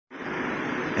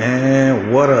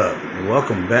And what up?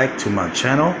 Welcome back to my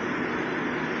channel.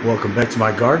 Welcome back to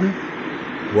my garden.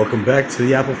 Welcome back to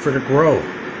the apple fritter grow.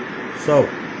 So,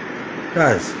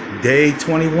 guys, day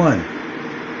 21.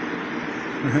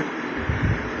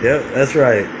 Yep, that's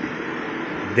right.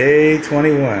 Day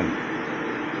 21.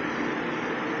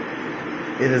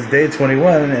 It is day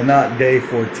 21 and not day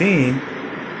 14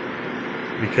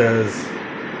 because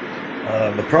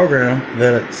the program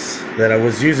that I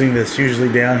was using that's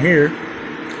usually down here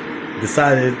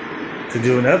decided to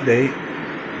do an update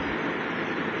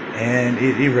and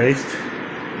it erased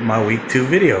my week 2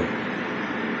 video.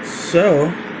 So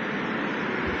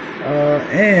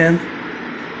and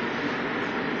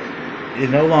it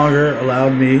no longer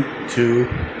allowed me to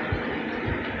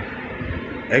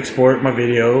export my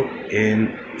video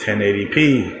in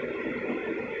 1080p,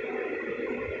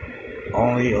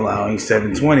 only allowing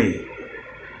 720.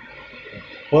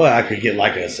 Well, I could get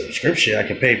like a subscription. I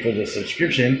could pay for the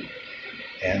subscription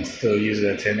and still use it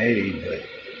at 1080,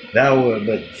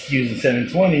 but using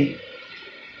 720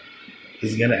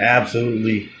 is gonna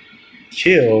absolutely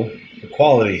kill the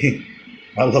quality,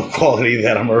 my low quality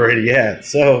that I'm already at.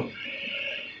 So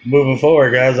moving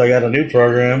forward, guys, I got a new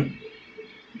program,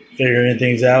 figuring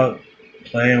things out,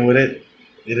 playing with it.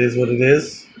 It is what it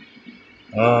is.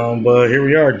 But here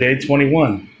we are, day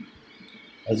 21.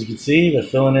 As you can see, they're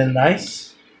filling in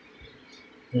nice.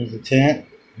 Here's the tent.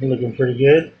 They're looking pretty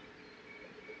good.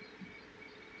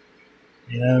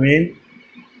 You know what I mean?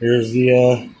 Here's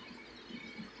the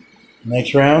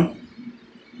next round.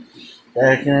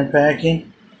 Packing and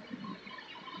packing.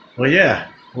 Well, yeah,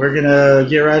 we're gonna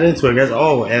get right into it, guys.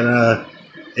 Oh, and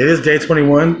it is day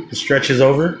 21. The stretch is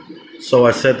over. So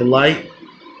I set the light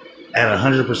at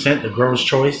 100%. The Growers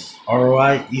Choice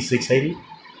ROI E680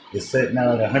 is set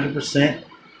now at 100%,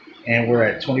 and we're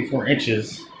at 24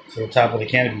 inches to the top of the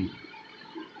canopy.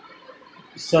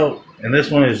 So, and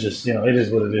this one is just, you know, it is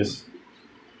what it is.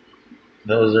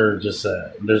 Those are just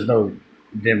there's no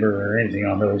dimmer or anything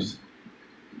on those.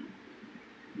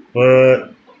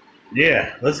 But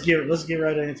yeah, let's get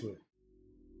right into it.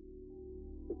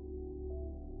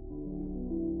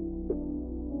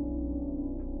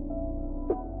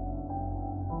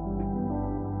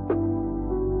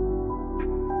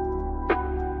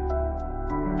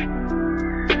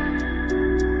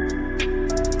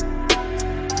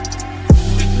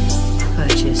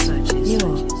 Purchase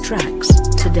your tracks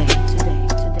today.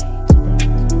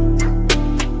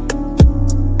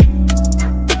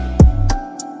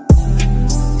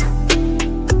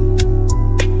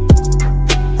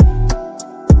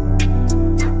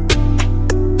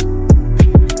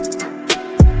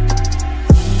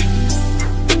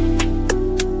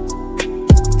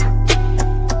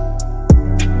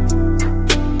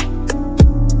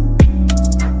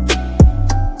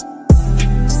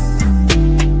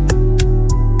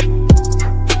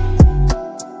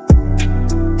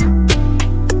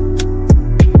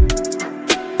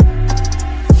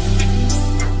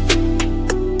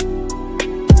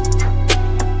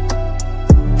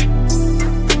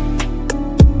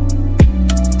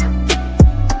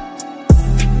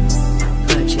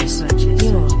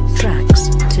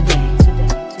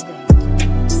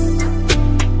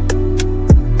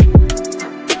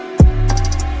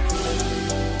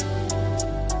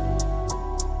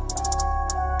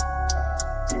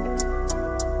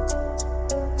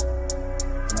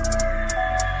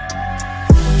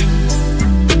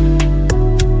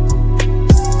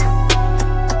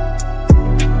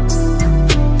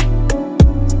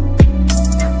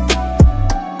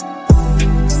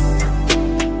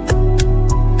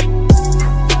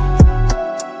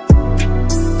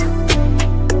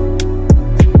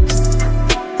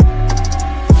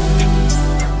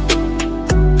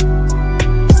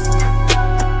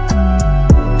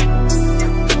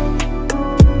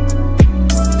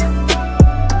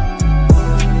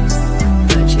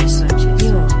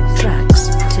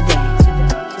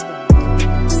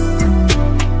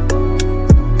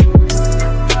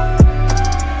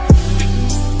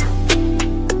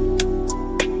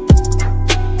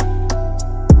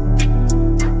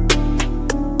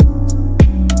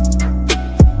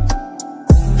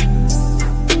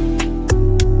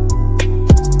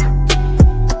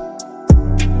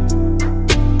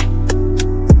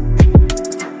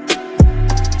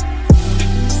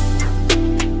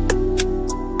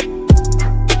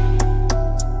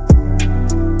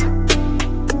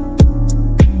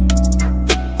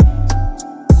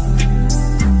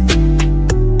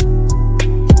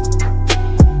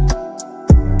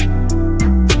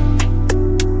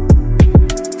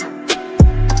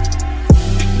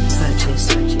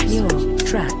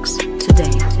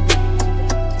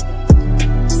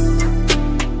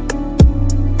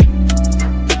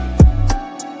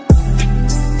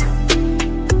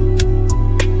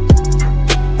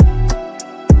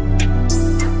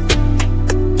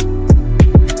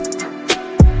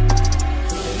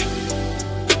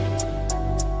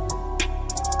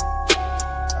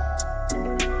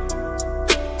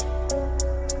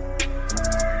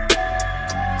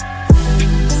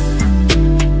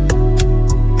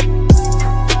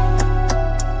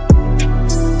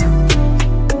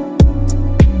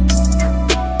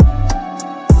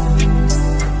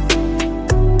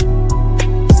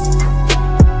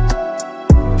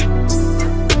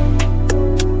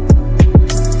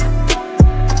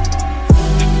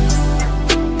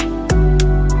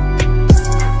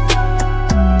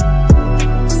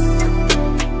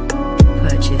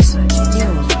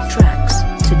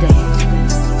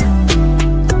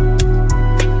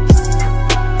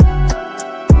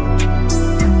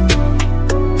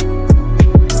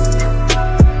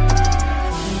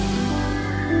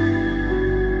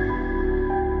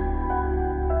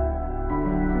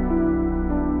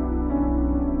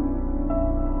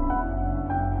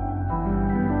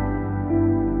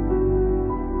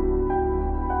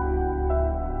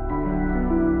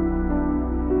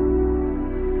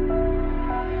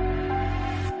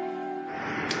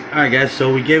 Alright guys,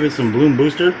 so we gave it some bloom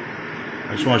booster.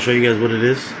 I just want to show you guys what it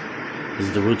is. This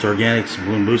is the Roots Organics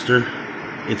bloom booster.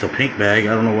 It's a pink bag.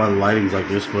 I don't know why the lighting's like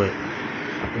this, but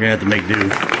we're gonna have to make do.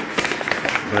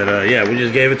 But yeah, we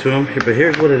just gave it to him. But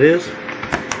here's what it is.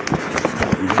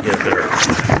 Let me get there.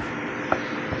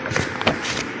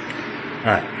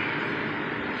 Alright.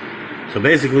 So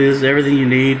basically this is everything you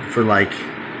need for like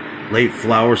late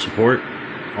flower support.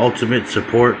 Ultimate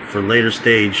support for later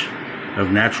stage of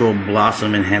natural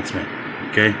blossom enhancement.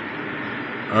 Okay.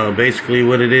 Basically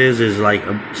what it is like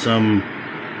some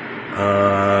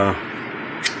a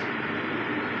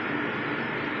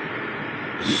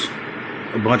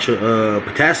bunch of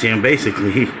potassium,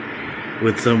 basically,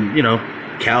 with some, you know,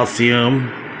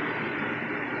 calcium,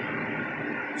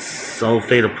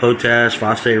 sulfate of potash,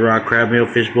 phosphate rock, crab meal,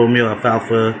 fishbone meal,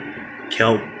 alfalfa,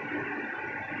 kelp,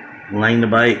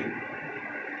 langnabite,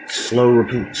 slow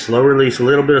release, a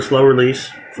little bit of slow release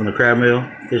from the crab meal,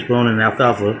 fishbone, and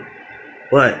alfalfa.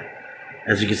 But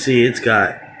as you can see, it's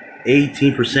got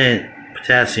 18%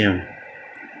 potassium,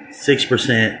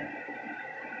 6%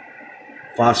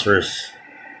 phosphorus,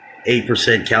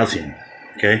 8% calcium.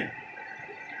 Okay,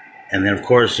 and then of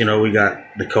course, you know, we got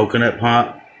the coconut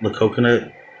pop, the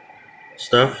coconut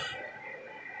stuff,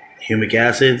 humic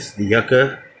acids, the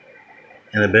yucca,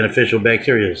 and the beneficial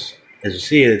bacteria. As you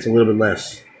see, it's a little bit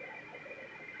less.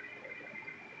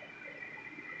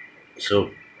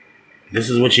 So this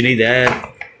is what you need to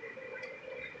add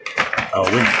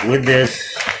with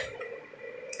this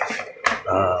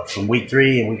from week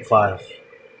 3 and week 5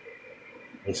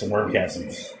 with some worm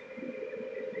castings.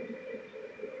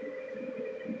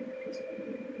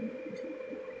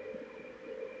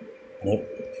 Yep.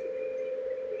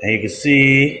 And you can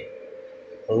see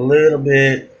a little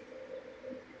bit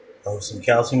of some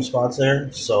calcium spots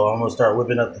there. So I'm gonna start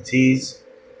whipping up the teas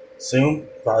soon,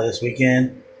 probably this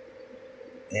weekend.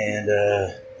 And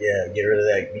yeah, get rid of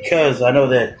that, because I know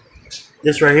that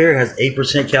this right here has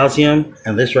 8% calcium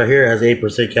and this right here has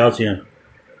 8% calcium.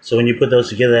 So when you put those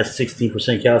together, that's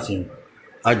 16% calcium.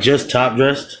 I just top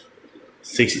dressed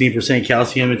 16%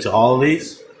 calcium into all of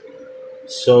these,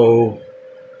 so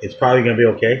it's probably gonna be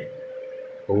okay,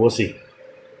 but we'll see.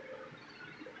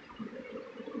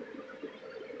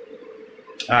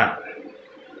 All right.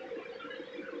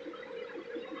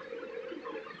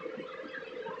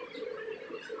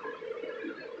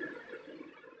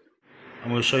 I'm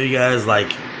gonna show you guys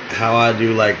like how I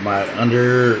do like my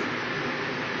under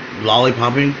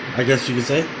lollipopping, I guess you could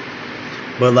say.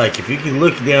 But like if you can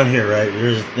look down here, right,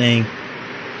 here's the thing,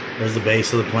 there's the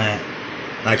base of the plant.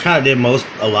 And I kind of did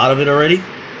a lot of it already,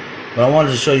 but I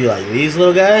wanted to show you like these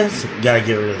little guys, you gotta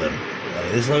get rid of them.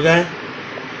 Like this little guy,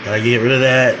 gotta get rid of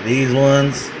that. These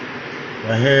ones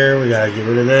right here, we gotta get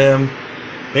rid of them.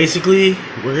 Basically,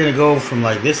 we're gonna go from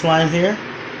like this line here,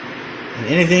 and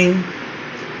anything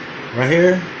right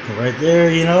here, right there,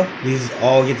 you know, these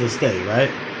all get to stay, right?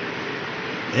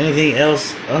 Anything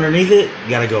else underneath it,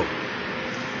 gotta go.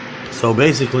 So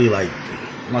basically, like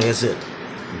I said,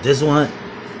 this one,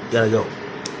 gotta go.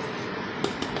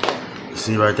 You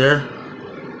see right there?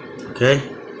 Okay.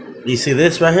 You see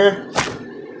this right here?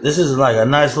 This is like a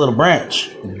nice little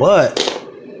branch, but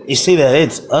you see that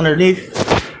it's underneath,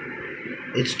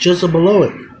 it's just below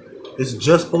it. It's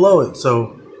just below it,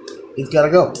 so it's gotta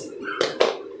go.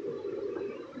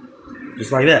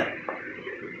 Just like that.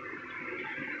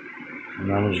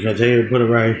 And I'm just gonna tell you to put it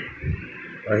right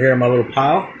here in my little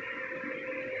pile.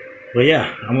 But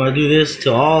yeah, I'm gonna do this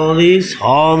to all of these,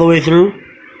 all the way through.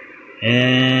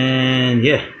 And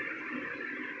yeah.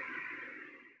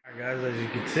 Alright guys, as you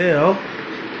can tell,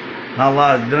 not a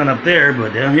lot done up there,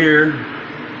 but down here,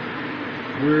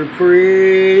 we're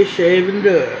pretty shaving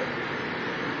done.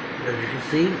 As you can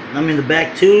see, I'm in the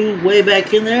back too, way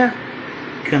back in there.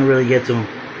 Couldn't really get to them.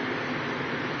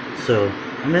 So,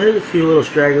 I mean, there's a few little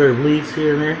straggler leaves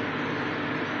here and there.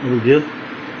 No big deal.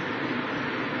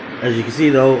 As you can see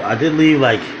though, I did leave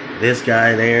like this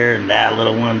guy there and that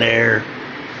little one there.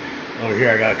 Over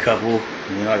here I got a couple.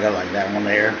 You know, I got like that one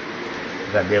there.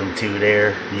 I got them 2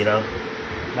 there, you know.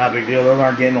 Not a big deal. Those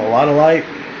aren't getting a lot of light.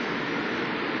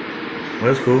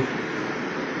 Well, that's cool.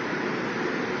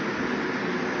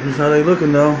 This is how they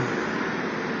looking though.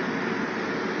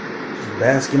 Just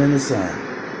basking in the sun.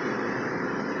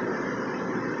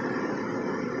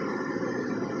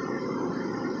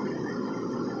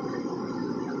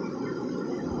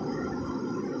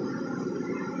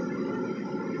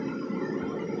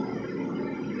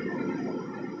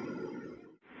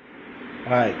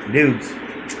 Alright, dudes,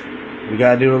 we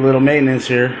gotta do a little maintenance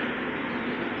here.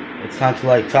 It's time to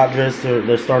like top dress.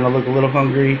 They're starting to look a little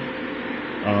hungry.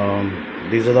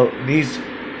 These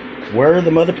were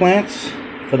the mother plants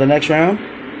for the next round,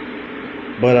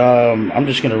 but I'm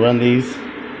just gonna run these.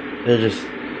 They're just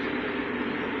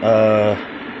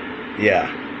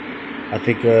yeah. I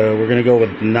think we're gonna go with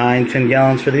 9-10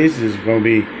 gallons for these. This is gonna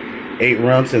be 8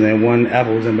 runts and then 1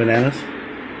 apples and bananas.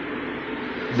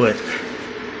 But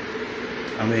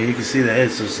I mean, you can see that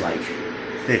it's just like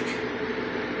thick,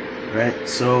 right?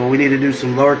 So we need to do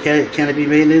some lower canopy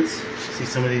maintenance. See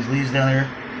some of these leaves down here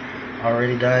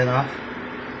already dying off.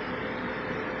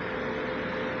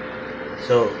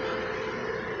 So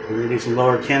we're gonna do some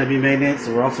lower canopy maintenance.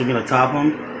 So we're also gonna top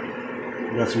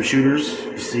them. We got some shooters.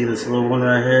 You see this little one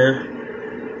right here.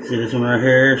 See this one right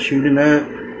here shooting up.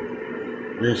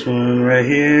 This one right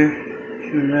here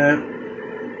shooting up.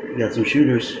 We got some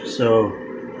shooters. So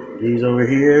these over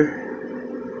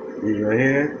here, these right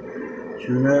here,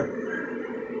 shooting up.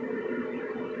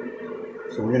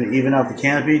 So we're gonna even out the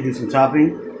canopy, do some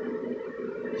topping.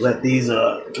 Let these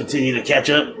continue to catch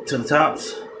up to the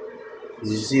tops. As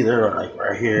you see, they're like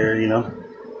right here, you know.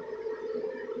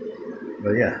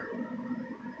 But yeah.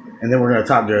 And then we're gonna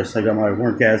top dress. I got my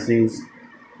worm castings,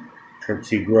 Turp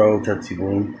T Grow, Turp T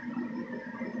Bloom,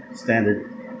 standard.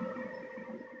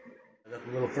 I got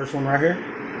the little first one right here.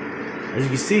 As you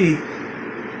can see,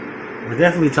 we're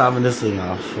definitely topping this thing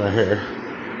off right here.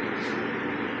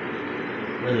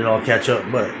 Let it all catch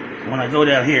up. But when I go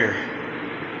down here,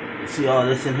 you see all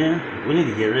this in here? We need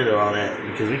to get rid of all that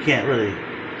because we can't really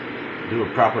do a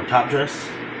proper top dress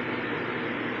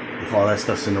if all that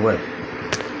stuff's in the way.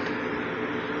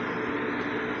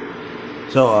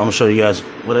 So I'm gonna show you guys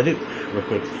what I do real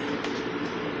quick.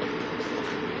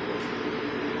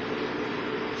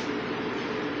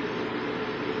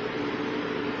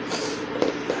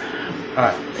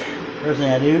 Alright, first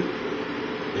thing I do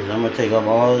is I'm gonna take off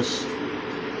all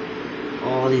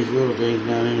these little things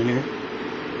down in here,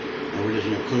 and we're just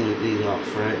gonna clean these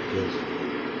off, right? Because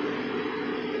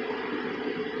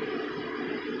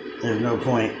there's no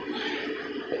point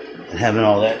in having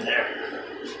all that there.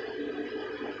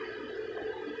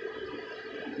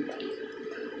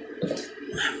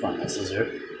 Find my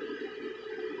scissor.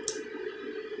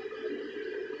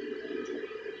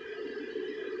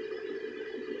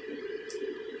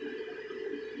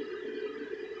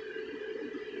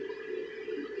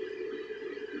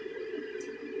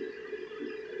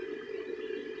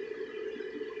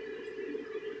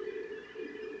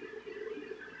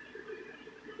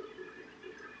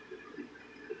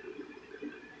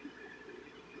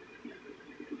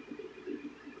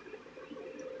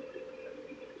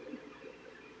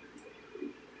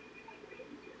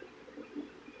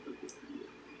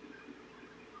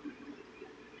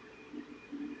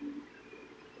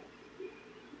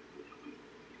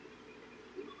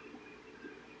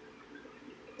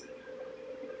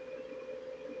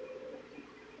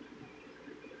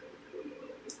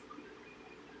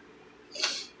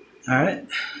 Alright,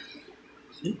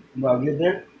 see, about good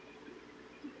there.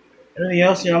 Everything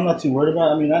else, you know, I'm not too worried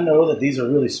about. I mean, I know that these are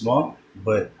really small,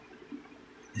 but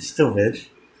it's still veg.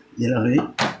 You know what I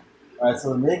mean? Alright,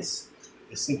 so the mix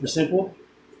is super simple.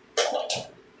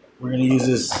 We're going to use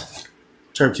this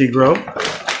Turp T Grow,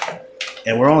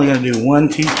 and we're only going to do 1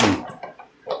 teaspoon.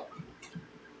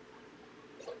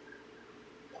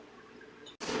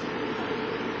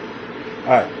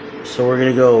 Alright, so we're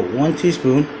going to go 1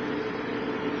 teaspoon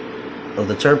of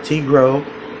the Turp T Grow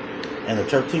and the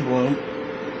Turp T Bloom,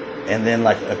 and then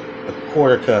like a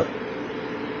 1/4 cup. I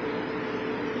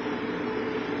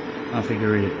don't know if you can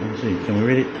read it. Let me see. Can we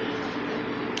read it?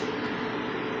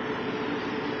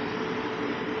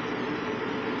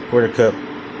 Quarter cup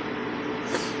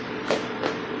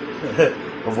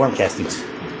of worm castings.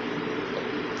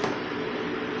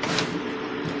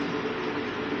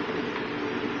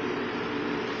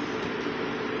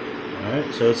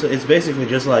 Alright, so it's basically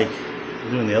just like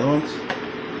doing the other ones.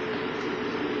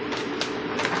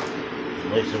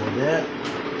 Lace them with that.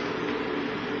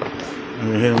 I'm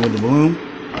gonna hit them with the bloom.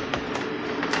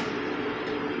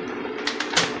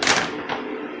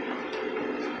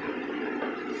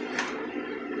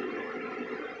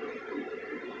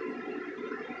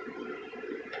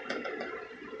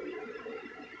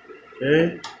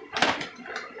 Okay.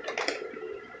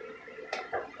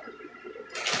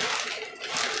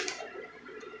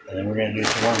 And then we're going to do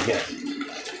some worm castings.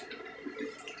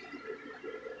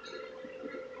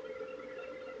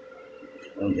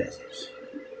 Worm castings.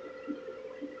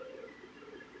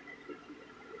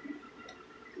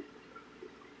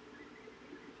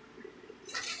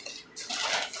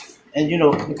 And you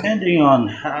know, depending on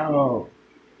how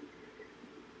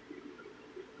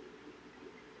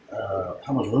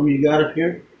much room you got up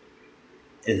here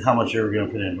is how much you're going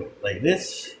to put in. Like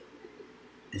this,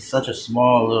 it's such a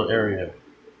small little area.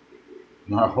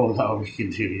 Not a whole lot we can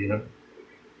do, you know.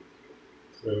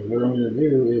 So what I'm gonna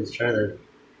do is try to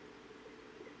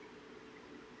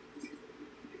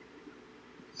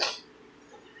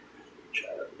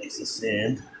mix this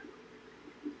in.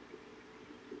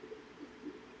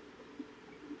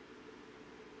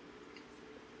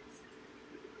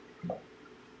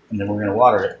 And then we're gonna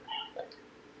water it.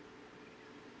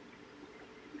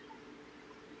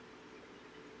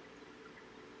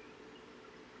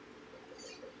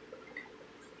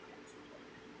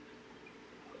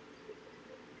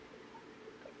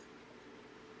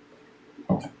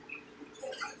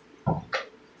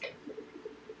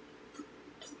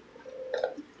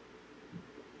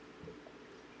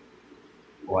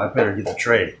 Well, I better get the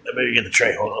tray.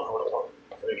 Hold on.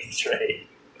 I better get the tray.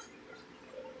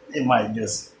 It might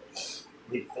just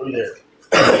leak through there.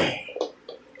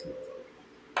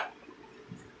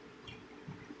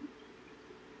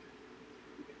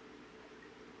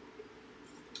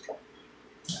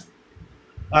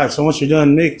 All right, so once you're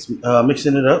done mixing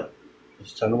it up,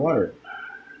 it's time to water it.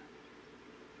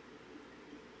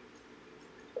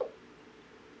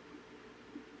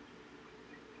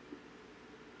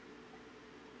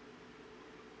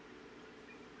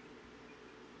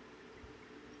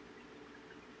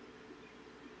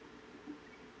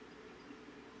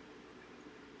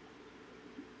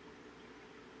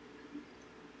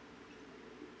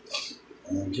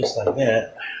 And just like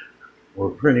that, we're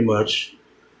pretty much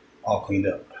all cleaned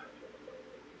up.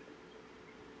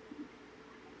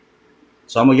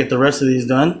 So I'm gonna get the rest of these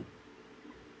done.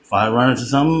 If I run into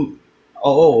something,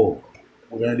 we're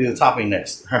gonna do the topping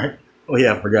next. All right. Oh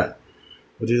yeah, I forgot.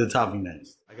 We'll do the topping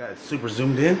next. I got it super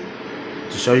zoomed in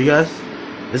to show you guys.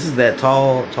 This is that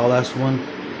tallest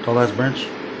branch.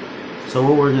 So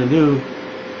what we're gonna do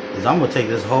is I'm gonna take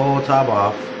this whole top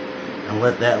off and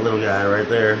let that little guy right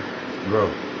there grow.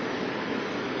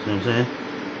 See what I'm saying?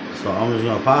 So I'm just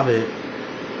gonna pop it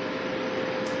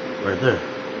right there.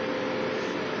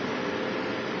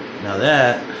 Now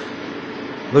that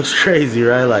looks crazy,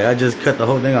 right? Like I just cut the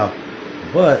whole thing off.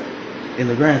 But in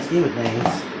the grand scheme of things,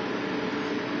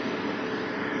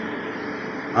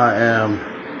 I am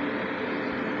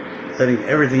letting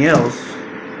everything else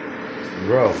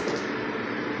grow.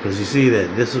 Because you see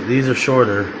that these are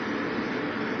shorter,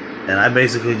 and I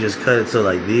basically just cut it so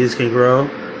like these can grow,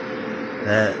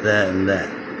 that, and that,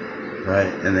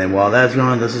 right? And then while that's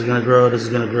growing, this is gonna grow, this is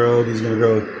gonna grow, these are gonna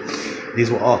grow.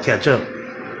 These will all catch up,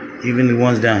 even the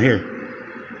ones down here,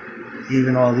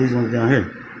 even all these ones down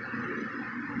here.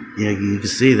 You can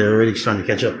see they're already starting to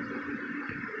catch up.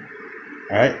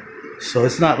 All right, so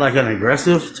it's not like an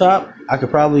aggressive top. I could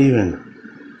probably even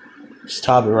just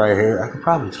top it right here. I could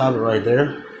probably top it right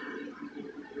there.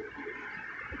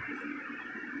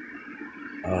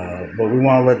 But we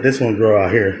want to let this one grow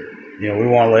out here. We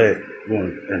want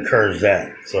to encourage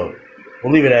that. So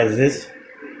we'll leave it as this,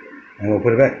 and we'll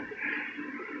put it back.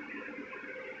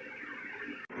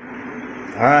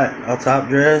 All right, all top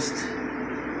dressed,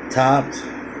 topped.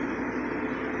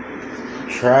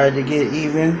 Tried to get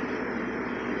even.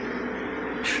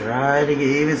 See, I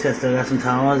still got some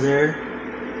towels there.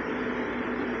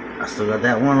 I still got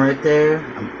that one right there.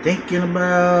 I'm thinking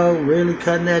about really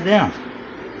cutting that down.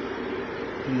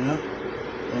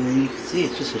 I mean, you can see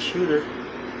it's just a shooter.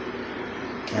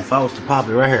 And if I was to pop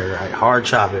it right here, right, hard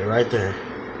chop it right there,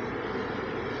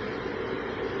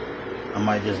 I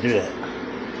might just do that.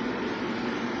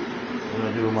 What do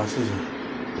I do with my scissors?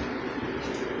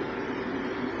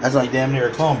 That's like damn near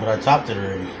a clone, but I topped it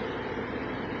already.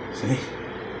 See?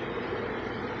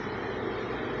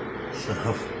 So,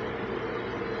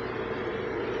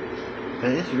 but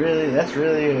that's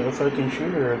really a fucking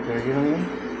shooter right there, you know what I mean?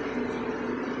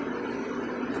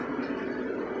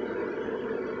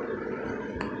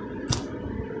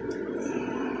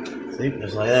 See,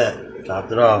 just like that.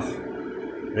 Topped it off.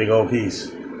 Big old piece.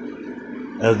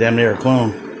 That was damn near a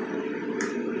clone.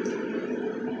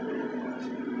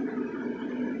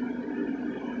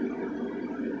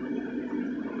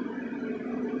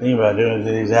 Thinking about doing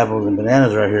these apples and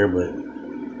bananas right here, but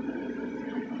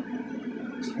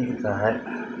I think it's alright.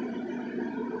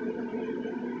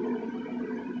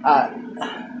 Alright.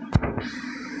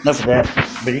 Enough of that.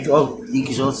 But you can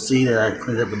also see that I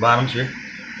cleaned up the bottoms here.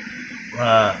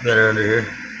 Better under here.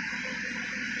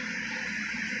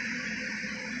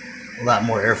 A lot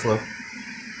more airflow.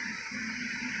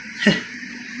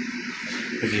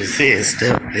 You can see it's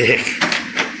still thick.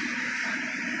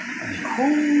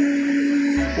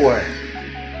 Oh boy.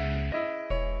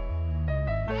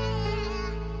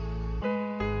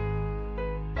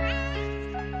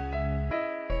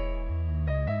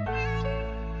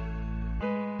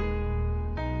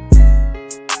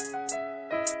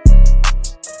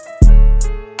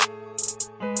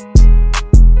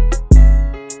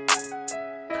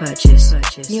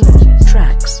 Purchase your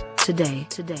tracks today.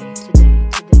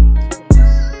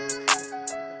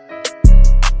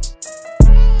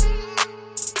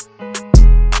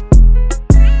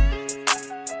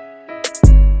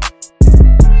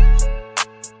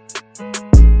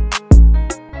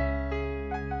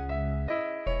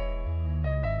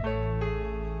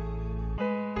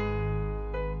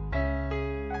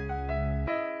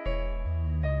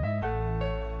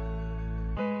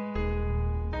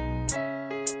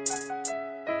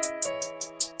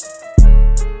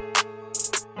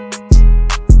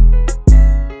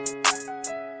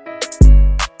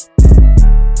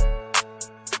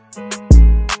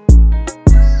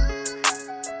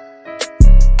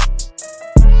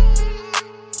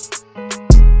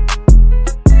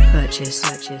 Purchase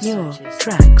your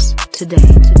tracks today.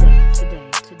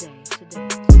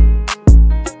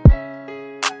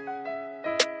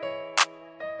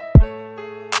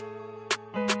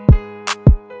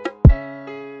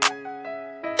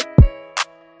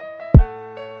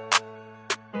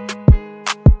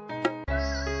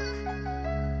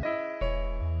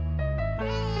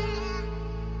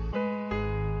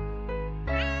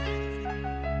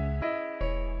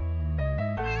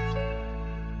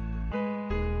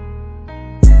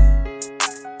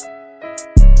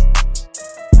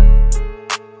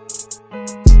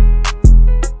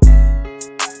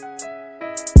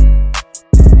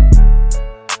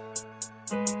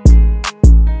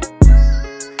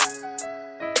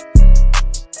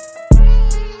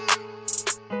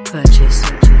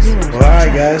 Well,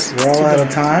 alright guys, we're all out of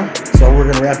time, so we're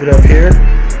going to wrap it up here.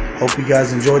 Hope you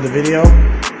guys enjoyed the video.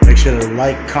 Make sure to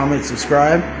like, comment,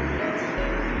 subscribe,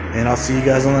 and I'll see you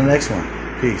guys on the next one.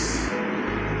 Peace.